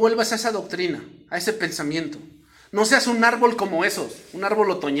 No vuelvas a esa doctrina, a ese pensamiento. No seas un árbol como esos, un árbol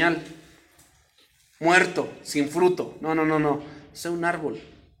otoñal, muerto, sin fruto. No. Sé un árbol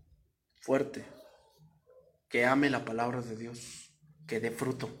fuerte, que ame la palabra de Dios, que dé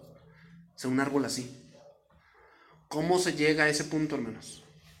fruto. Sé un árbol así. ¿Cómo se llega a ese punto, hermanos?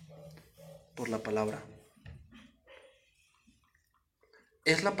 Por la palabra.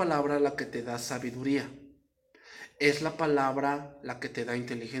 Es la palabra la que te da sabiduría. Es la palabra la que te da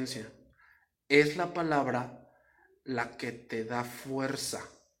inteligencia. Es la palabra la que te da fuerza.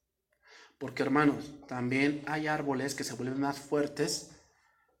 Porque, hermanos, también hay árboles que se vuelven más fuertes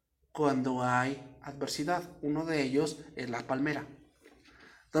cuando hay adversidad. Uno de ellos es la palmera.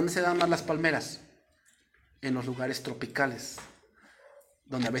 ¿Dónde se dan más las palmeras? En los lugares tropicales,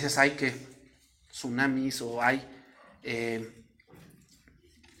 donde a veces hay tsunamis o hay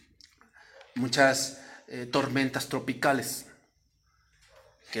muchas tormentas tropicales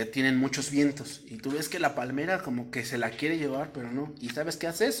que tienen muchos vientos. Y tú ves que la palmera como que se la quiere llevar, pero no. ¿Y sabes qué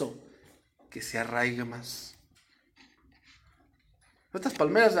hace eso? Que se arraigue más. Estas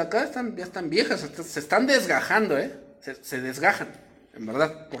palmeras de acá ya están viejas, se están desgajando, se desgajan, en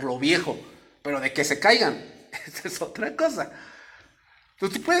verdad, por lo viejo. Pero de que se caigan, esa es otra cosa.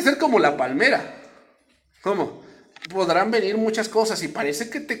 Entonces tú puedes ser como la palmera. ¿Cómo? Podrán venir muchas cosas y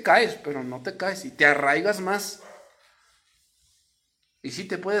parece que te caes, pero no te caes y te arraigas más. Y sí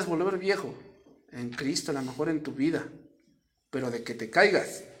te puedes volver viejo en Cristo, a lo mejor en tu vida, pero de que te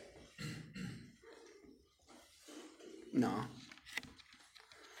caigas, no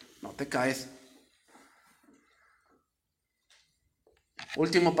te caes.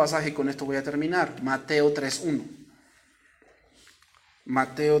 Último pasaje y con esto voy a terminar. Mateo 3:1.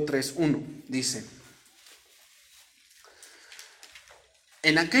 Mateo 3:1 dice: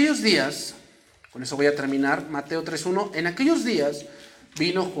 en aquellos días, con eso voy a terminar, Mateo 3:1, en aquellos días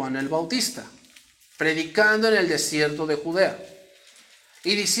vino Juan el Bautista, predicando en el desierto de Judea,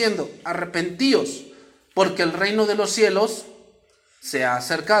 y diciendo: arrepentíos, porque el reino de los cielos se ha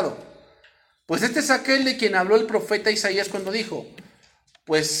acercado. Pues este es aquel de quien habló el profeta Isaías cuando dijo: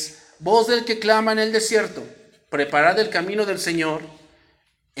 pues voz del que clama en el desierto, preparad el camino del Señor,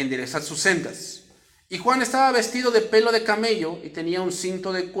 enderezad sus sendas. Y Juan estaba vestido de pelo de camello y tenía un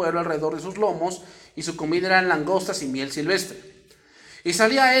cinto de cuero alrededor de sus lomos, y su comida eran langostas y miel silvestre. Y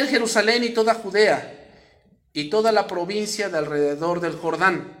salía a él Jerusalén y toda Judea y toda la provincia de alrededor del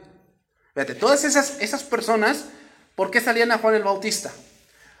Jordán. Fíjate, todas esas personas, ¿por qué salían a Juan el Bautista?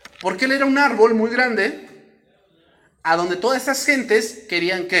 Porque él era un árbol muy grande a donde todas esas gentes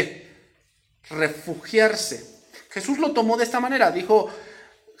querían ¿qué? Refugiarse. Jesús lo tomó de esta manera. Dijo,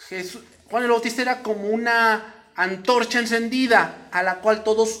 Juan el Bautista era como una antorcha encendida a la cual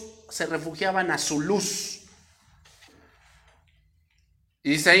todos se refugiaban a su luz.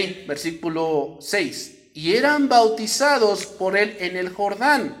 Y dice ahí, versículo 6, y eran bautizados por él en el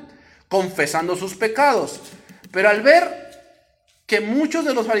Jordán, confesando sus pecados. Pero al ver que muchos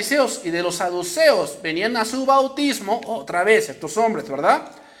de los fariseos y de los saduceos venían a su bautismo, otra vez estos hombres,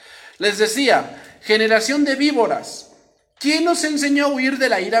 ¿verdad? Les decía: generación de víboras, ¿quién os enseñó a huir de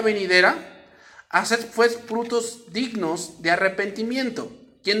la ira venidera? Haced pues frutos dignos de arrepentimiento.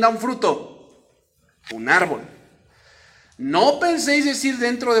 ¿Quién da un fruto? Un árbol. No penséis decir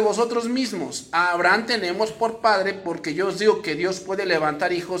dentro de vosotros mismos: a Abraham tenemos por padre, porque yo os digo que Dios puede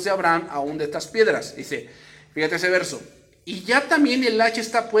levantar hijos de Abraham aún de estas piedras. Dice, fíjate ese verso. Y ya también el hacha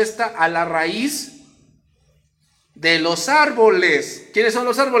está puesta a la raíz de los árboles. ¿Quiénes son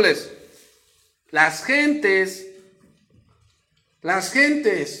los árboles? Las gentes. Las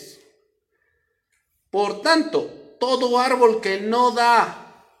gentes. Por tanto, todo árbol que no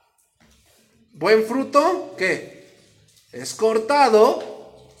da buen fruto, ¿qué? Es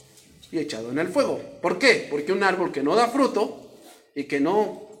cortado y echado en el fuego. ¿Por qué? Porque un árbol que no da fruto y que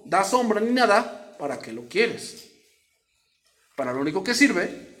no da sombra ni nada, ¿para qué lo quieres? Para lo único que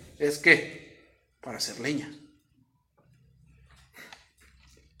sirve es ¿qué? Para hacer leña.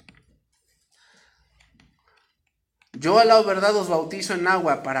 Yo a la verdad os bautizo en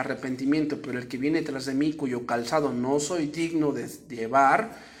agua para arrepentimiento, pero el que viene tras de mí, cuyo calzado no soy digno de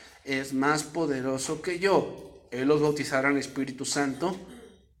llevar, es más poderoso que yo. Él los bautizará en Espíritu Santo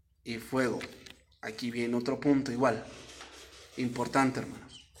y fuego. Aquí viene otro punto igual, importante,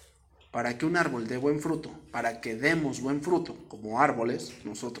 hermanos. Para que un árbol dé buen fruto, para que demos buen fruto como árboles,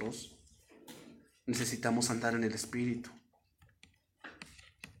 nosotros necesitamos andar en el Espíritu.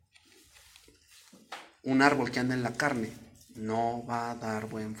 Un árbol que anda en la carne no va a dar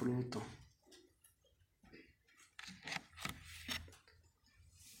buen fruto.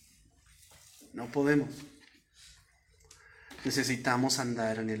 No podemos. Necesitamos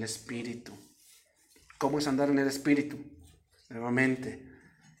andar en el Espíritu. ¿Cómo es andar en el Espíritu? Nuevamente,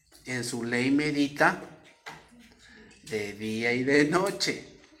 en su ley medita de día y de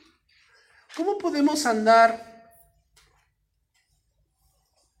noche. ¿Cómo podemos andar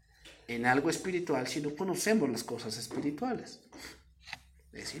en algo espiritual si no conocemos las cosas espirituales?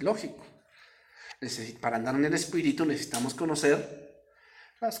 Es ilógico. Para andar en el Espíritu necesitamos conocer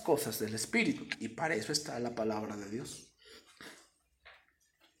las cosas del Espíritu, y para eso está la palabra de Dios.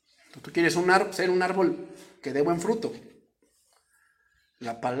 Tú quieres ser un árbol que dé buen fruto.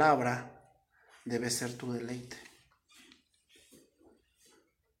 La palabra debe ser tu deleite.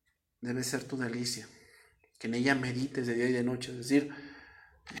 Debe ser tu delicia. Que en ella medites de día y de noche. Es decir,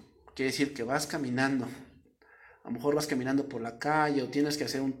 quiere decir que vas caminando. A lo mejor vas caminando por la calle o tienes que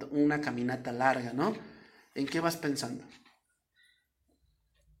hacer una caminata larga, ¿no? ¿En qué vas pensando?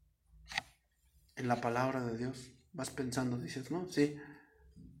 En la palabra de Dios. Vas pensando, dices, ¿no? Sí.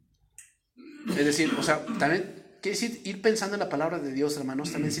 Es decir, o sea, también quiere decir ir pensando en la palabra de Dios,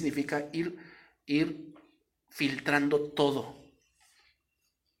 hermanos, también significa ir filtrando todo.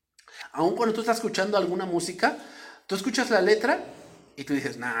 Aun cuando tú estás escuchando alguna música, tú escuchas la letra y tú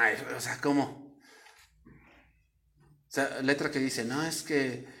dices, nah, o sea, ¿cómo? O sea, letra que dice, no, es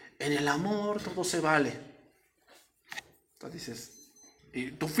que en el amor todo se vale. Entonces dices,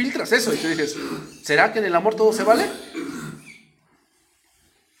 y tú filtras eso y tú dices, ¿será que en el amor todo se vale?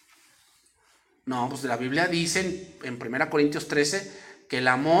 No, pues la Biblia dice en 1 Corintios 13 que el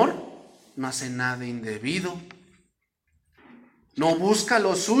amor no hace nada indebido, no busca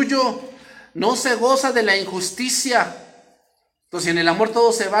lo suyo, no se goza de la injusticia. Entonces, si en el amor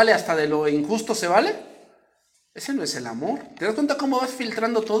todo se vale, hasta de lo injusto se vale, ese no es el amor. ¿Te das cuenta cómo vas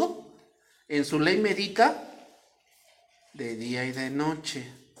filtrando todo? En su ley medita de día y de noche.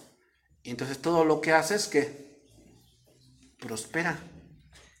 Y entonces todo lo que hace es que prospera.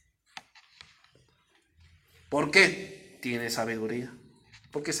 ¿Por qué? Tiene sabiduría.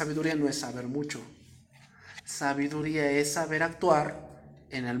 Porque sabiduría no es saber mucho. Sabiduría es saber actuar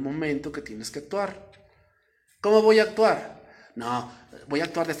en el momento que tienes que actuar. ¿Cómo voy a actuar? No, voy a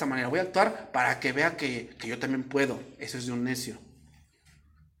actuar de esta manera. Voy a actuar para que vea que yo también puedo. Eso es de un necio.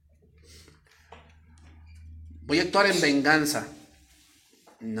 Voy a actuar en venganza.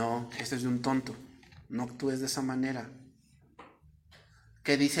 No, eso es de un tonto. No actúes de esa manera.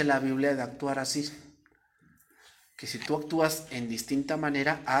 ¿Qué dice la Biblia de actuar así? Que si tú actúas en distinta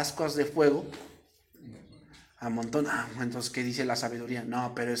manera, ascuas de fuego, a montón. Entonces, ¿qué dice la sabiduría?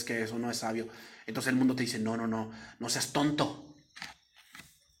 No, pero es que eso no es sabio. Entonces el mundo te dice, no seas tonto.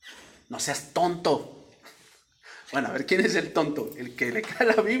 No seas tonto. Bueno, a ver, ¿quién es el tonto? ¿El que le cree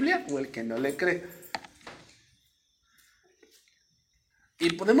a la Biblia o el que no le cree?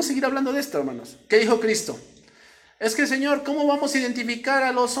 Y podemos seguir hablando de esto, hermanos. ¿Qué dijo Cristo? Es que, Señor, ¿cómo vamos a identificar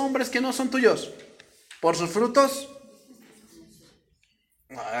a los hombres que no son tuyos? ¿Por sus frutos?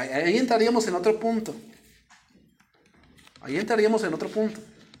 Ahí entraríamos en otro punto.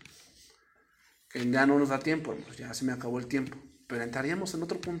 Que ya no nos da tiempo, pues ya se me acabó el tiempo. Pero entraríamos en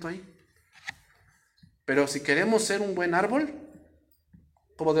otro punto ahí. Pero si queremos ser un buen árbol,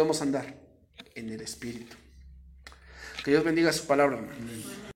 ¿cómo debemos andar? En el Espíritu. Que Dios bendiga su palabra, hermano.